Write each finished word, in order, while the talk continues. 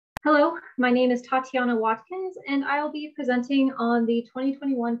Hello, my name is Tatiana Watkins, and I'll be presenting on the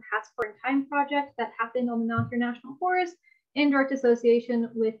 2021 Passport in Time project that happened on the Malheur National Forest in direct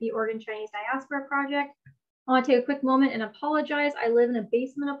association with the Oregon Chinese Diaspora project. I want to take a quick moment and apologize. I live in a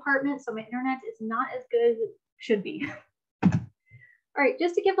basement apartment, so my internet is not as good as it should be. All right,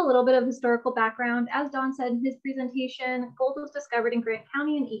 just to give a little bit of historical background, as Don said in his presentation, gold was discovered in Grant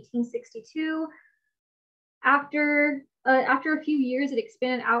County in 1862. After a few years, it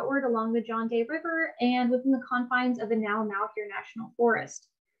expanded outward along the John Day River and within the confines of the now Malheur National Forest.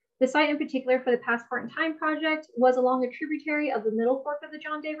 The site in particular for the Passport in Time project was along a tributary of the Middle Fork of the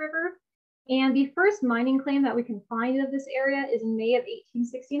John Day River. And the first mining claim that we can find of this area is in May of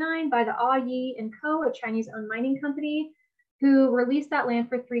 1869 by the Ah Yi and Co., a Chinese-owned mining company, who released that land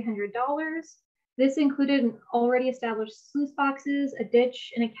for $300. This included an already established sluice boxes, a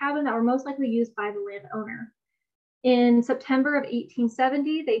ditch, and a cabin that were most likely used by the landowner. In September of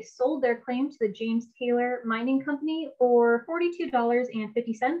 1870, they sold their claim to the James Taylor Mining Company for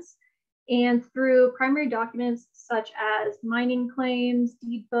 $42.50. And through primary documents such as mining claims,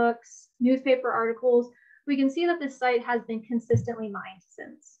 deed books, newspaper articles, we can see that this site has been consistently mined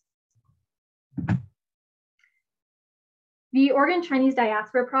since. The Oregon Chinese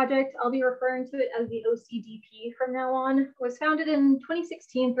Diaspora project, I'll be referring to it as the OCDP from now on, was founded in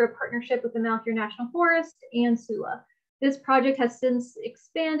 2016 through a partnership with the Malheur National Forest and SULA. This project has since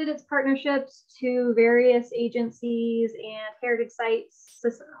expanded its partnerships to various agencies and heritage sites,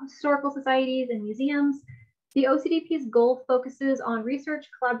 historical societies, and museums. The OCDP's goal focuses on research,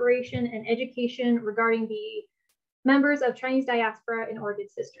 collaboration, and education regarding the members of Chinese diaspora in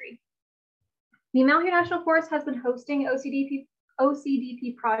Oregon's history. The Malheur National Forest has been hosting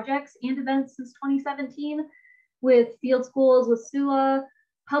OCDP projects and events since 2017 with field schools with SULA,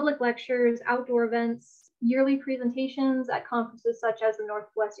 public lectures, outdoor events, yearly presentations at conferences such as the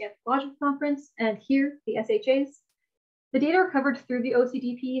Northwest Anthropological Conference and here, the SHAs. The data recovered through the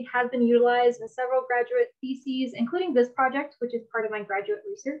OCDP has been utilized in several graduate theses, including this project, which is part of my graduate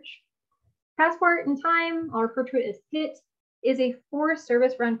research. Passport in Time, I'll refer to it as PIT, is a Forest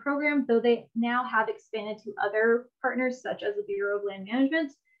Service run program, though they now have expanded to other partners such as the Bureau of Land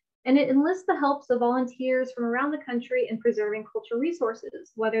Management, and it enlists the helps of volunteers from around the country in preserving cultural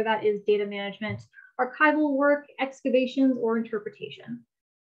resources, whether that is data management, archival work, excavations, or interpretation.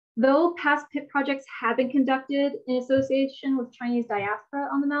 Though past PIT projects have been conducted in association with Chinese diaspora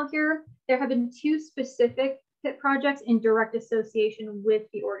on the Malheur, there have been two specific PIT projects in direct association with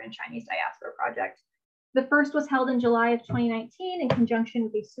the Oregon Chinese Diaspora project. The first was held in July of 2019 in conjunction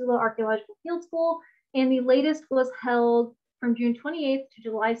with the SULA Archaeological Field School, and the latest was held from June 28th to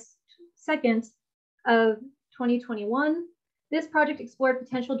July 2nd of 2021. This project explored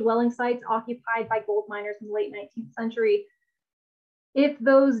potential dwelling sites occupied by gold miners in the late 19th century. If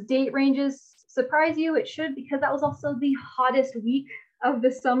those date ranges surprise you, it should, because that was also the hottest week of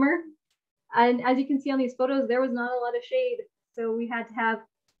the summer. And as you can see on these photos, there was not a lot of shade. So we had to have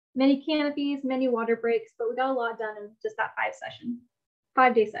many canopies, many water breaks, but we got a lot done in just that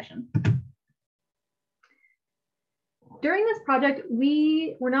 5-day session. During this project,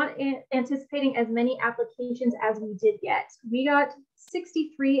 we were not anticipating as many applications as we did get. We got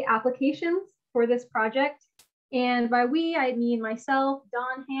 63 applications for this project. And by we, I mean myself,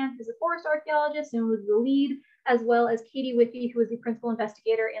 Don Hand, who's a forest archaeologist and was the lead, as well as Katie Whiffy, who was the principal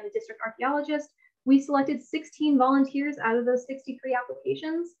investigator and the district archaeologist. We selected 16 volunteers out of those 63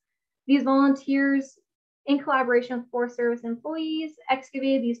 applications. These volunteers, in collaboration with Forest Service employees,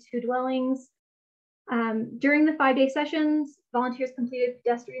 excavated these two dwellings. During the 5-day sessions, volunteers completed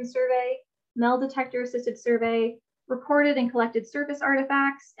pedestrian survey, metal detector assisted survey, recorded and collected surface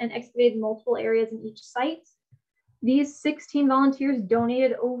artifacts, and excavated multiple areas in each site. These 16 volunteers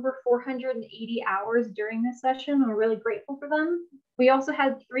donated over 480 hours during this session. We're really grateful for them. We also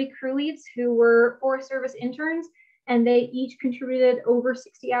had 3 crew leads who were Forest Service interns, and they each contributed over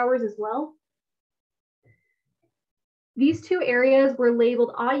 60 hours as well. These two areas were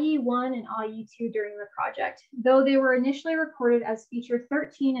labeled AYI 1 and AYI 2 during the project, though they were initially recorded as feature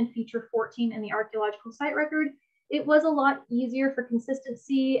 13 and feature 14 in the archaeological site record. It was a lot easier for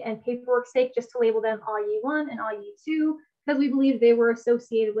consistency and paperwork's sake just to label them AYI 1 and AYI 2, because we believe they were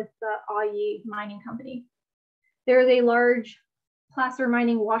associated with the AYI mining company. There is a large placer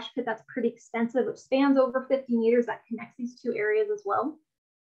mining wash pit that's pretty extensive, which spans over 50 meters, that connects these two areas as well.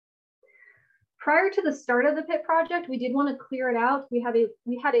 Prior to the start of the pit project, we did want to clear it out. We had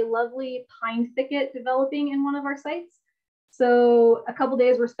a lovely pine thicket developing in one of our sites. So a couple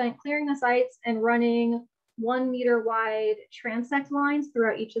days were spent clearing the sites and running 1 meter wide transect lines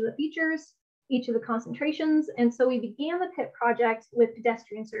throughout each of the features. each of the concentrations. And so we began the pit project with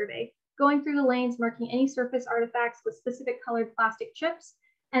pedestrian survey, going through the lanes, marking any surface artifacts with specific colored plastic chips.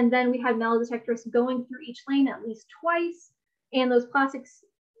 And then we had metal detectors going through each lane at least twice. And those plastic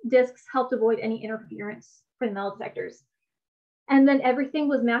discs helped avoid any interference for the metal detectors. And then everything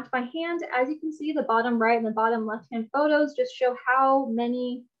was mapped by hand. As you can see, the bottom right and the bottom left-hand photos just show how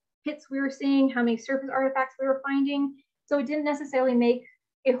many hits we were seeing, how many surface artifacts we were finding. So it didn't necessarily make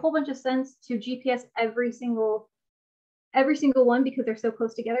a whole bunch of sense to GPS every single one because they're so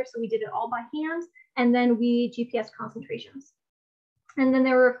close together. So we did it all by hand, and then we GPS concentrations. And then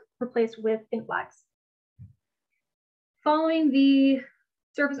they were replaced with pin flags. Following the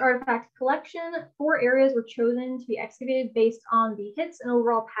surface artifact collection, 4 areas were chosen to be excavated based on the hits and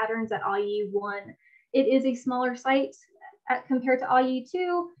overall patterns at IE1. It is a smaller site compared to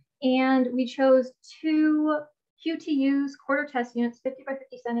IE2, and we chose 2 QTUs, quarter test units, 50 by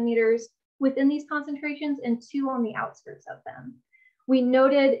 50 centimeters within these concentrations and 2 on the outskirts of them. We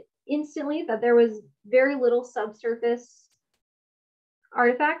noted instantly that there was very little subsurface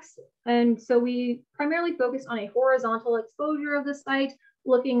artifacts, and so we primarily focused on a horizontal exposure of the site,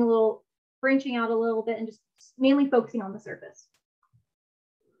 looking a little, branching out a little bit, and just mainly focusing on the surface.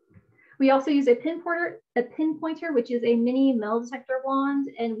 We also used a pinpointer, which is a mini metal detector wand,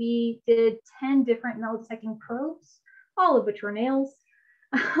 and we did 10 different metal detecting probes, all of which were nails.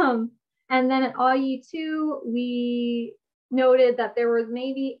 And then at IE2, we noted that there was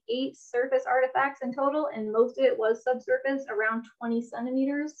maybe 8 surface artifacts in total, and most of it was subsurface, around 20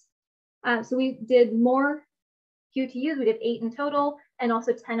 centimeters. So we did more QTUs, we did 8 in total, and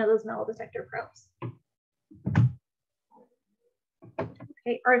also 10 of those metal detector probes.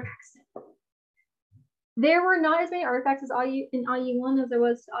 Okay, artifacts. There were not as many artifacts as in IE1 as there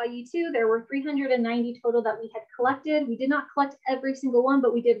was to IE2. There were 390 total that we had collected. We did not collect every single one,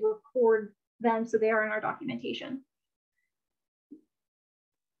 but we did record them, so they are in our documentation.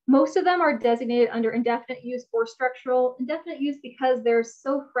 Most of them are designated under indefinite use or structural. Indefinite use because they're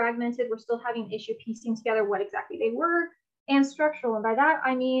so fragmented, we're still having an issue piecing together what exactly they were, and structural, and by that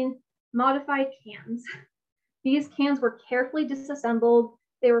I mean modified cans. These cans were carefully disassembled,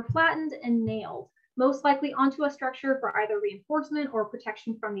 they were flattened and nailed, most likely onto a structure for either reinforcement or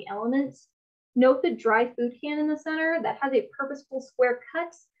protection from the elements. Note the dry food can in the center that has a purposeful square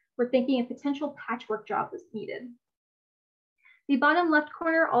cut. We're thinking a potential patchwork job was needed. The bottom left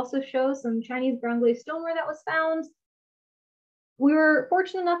corner also shows some Chinese ground glaze stoneware that was found. We were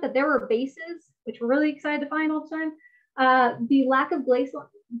fortunate enough that there were bases, which we're really excited to find all the time. The lack of glaze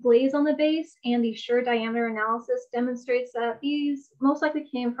on the base and the sure diameter analysis demonstrates that these most likely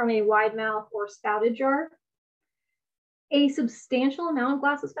came from a wide mouth or spouted jar. A substantial amount of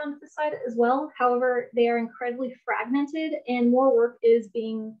glass was found at the site as well. However, they are incredibly fragmented and more work is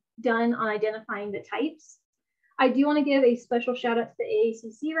being done on identifying the types. I do want to give a special shout out to the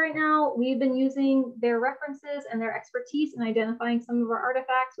AACC right now. We've been using their references and their expertise in identifying some of our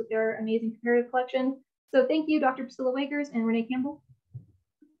artifacts with their amazing comparative collection. So thank you, Dr. Priscilla Wakers and Renee Campbell.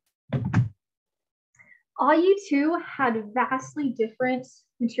 IE2 had vastly different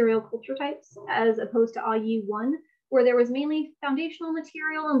material culture types as opposed to IE1, where there was mainly foundational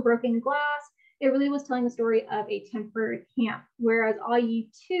material and broken glass. It really was telling the story of a temporary camp, whereas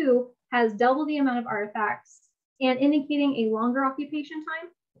IE2 has double the amount of artifacts and indicating a longer occupation time.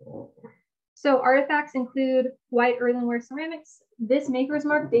 So artifacts include white earthenware ceramics. This maker's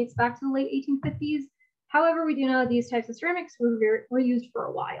mark dates back to the late 1850s. However, we do know these types of ceramics were used for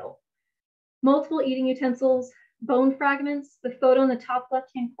a while. Multiple eating utensils, bone fragments. The photo in the top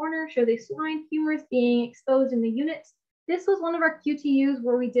left-hand corner shows a swine humerus being exposed in the unit. This was one of our QTUs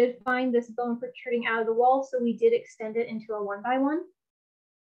where we did find this bone protruding out of the wall, so we did extend it into a 1x1.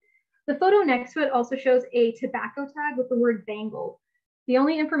 The photo next to it also shows a tobacco tag with the word Bangle. The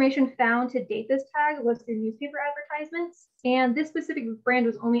only information found to date this tag was through newspaper advertisements, and this specific brand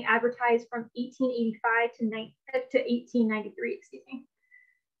was only advertised from 1885 to 1893, excuse me.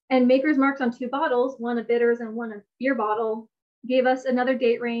 And maker's marks on 2 bottles, one a bitters and one a beer bottle, gave us another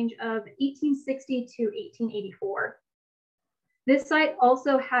date range of 1860 to 1884. This site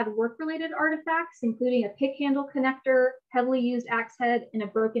also had work-related artifacts, including a pick handle connector, heavily used axe head, and a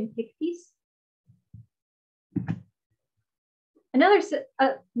broken pick piece.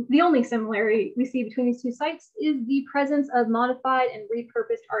 The only similarity we see between these 2 sites is the presence of modified and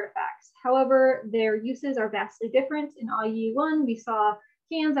repurposed artifacts. However, their uses are vastly different. In IE1, we saw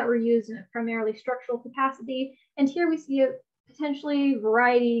cans that were used in a primarily structural capacity, and here we see a potentially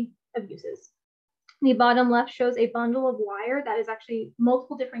variety of uses. The bottom left shows a bundle of wire that is actually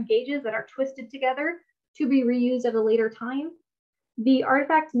multiple different gauges that are twisted together to be reused at a later time. The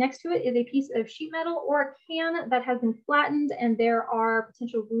artifact next to it is a piece of sheet metal or a can that has been flattened, and there are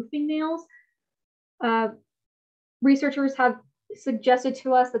potential roofing nails. Researchers have suggested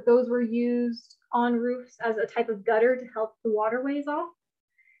to us that those were used on roofs as a type of gutter to help the waterways off.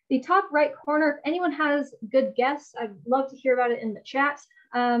 The top right corner, if anyone has a good guess, I'd love to hear about it in the chat.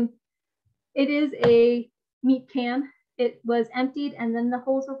 It is a meat can. It was emptied and then the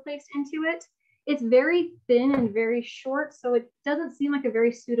holes were placed into it. It's very thin and very short, so it doesn't seem like a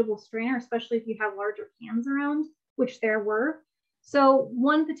very suitable strainer, especially if you have larger cans around, which there were. So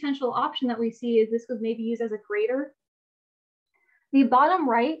one potential option that we see is this was maybe used as a grater. The bottom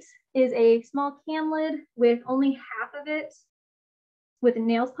right is a small can lid with only half of it with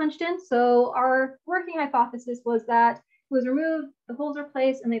nails punched in. So our working hypothesis was that it was removed, the holes were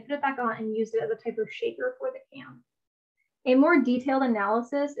placed, and they put it back on and used it as a type of shaker for the can. A more detailed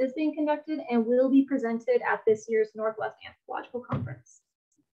analysis is being conducted and will be presented at this year's Northwest Anthropological Conference.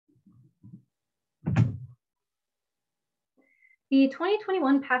 The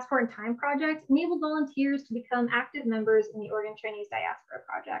 2021 Passport in Time project enabled volunteers to become active members in the Oregon Chinese Diaspora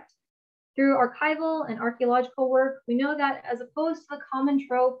project. Through archival and archaeological work, we know that as opposed to the common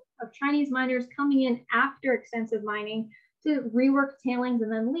trope of Chinese miners coming in after extensive mining to rework tailings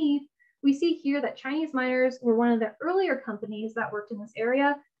and then leave, we see here that Chinese miners were one of the earlier companies that worked in this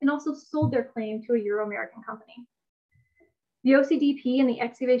area and also sold their claim to a Euro-American company. The OCDP and the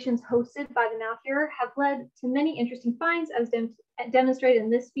excavations hosted by the Malheur have led to many interesting finds as demonstrated in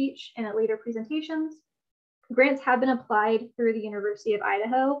this speech and at later presentations. Grants have been applied through the University of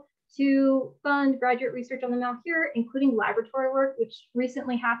Idaho to fund graduate research on the Malheur, including laboratory work, which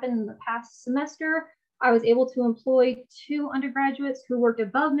recently happened in the past semester. I was able to employ 2 undergraduates who worked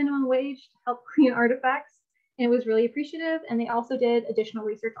above minimum wage to help clean artifacts, and it was really appreciative, and they also did additional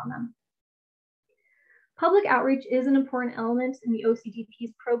research on them. Public outreach is an important element in the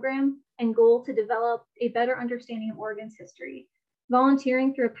OCDP's program and goal to develop a better understanding of Oregon's history.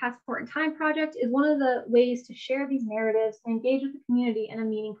 Volunteering through a Passport in Time project is one of the ways to share these narratives and engage with the community in a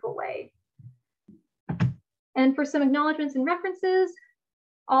meaningful way. And for some acknowledgements and references,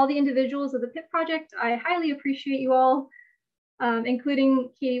 all the individuals of the PIT project, I highly appreciate you all, including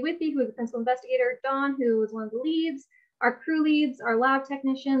Katie Whitby, who was a principal investigator, Dawn, who was one of the leads, our crew leads, our lab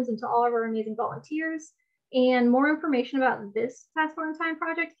technicians, and to all of our amazing volunteers. And more information about this Passport in Time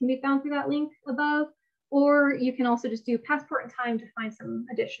project can be found through that link above, or you can also just do Passport in Time to find some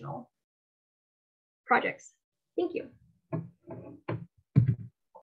additional projects. Thank you.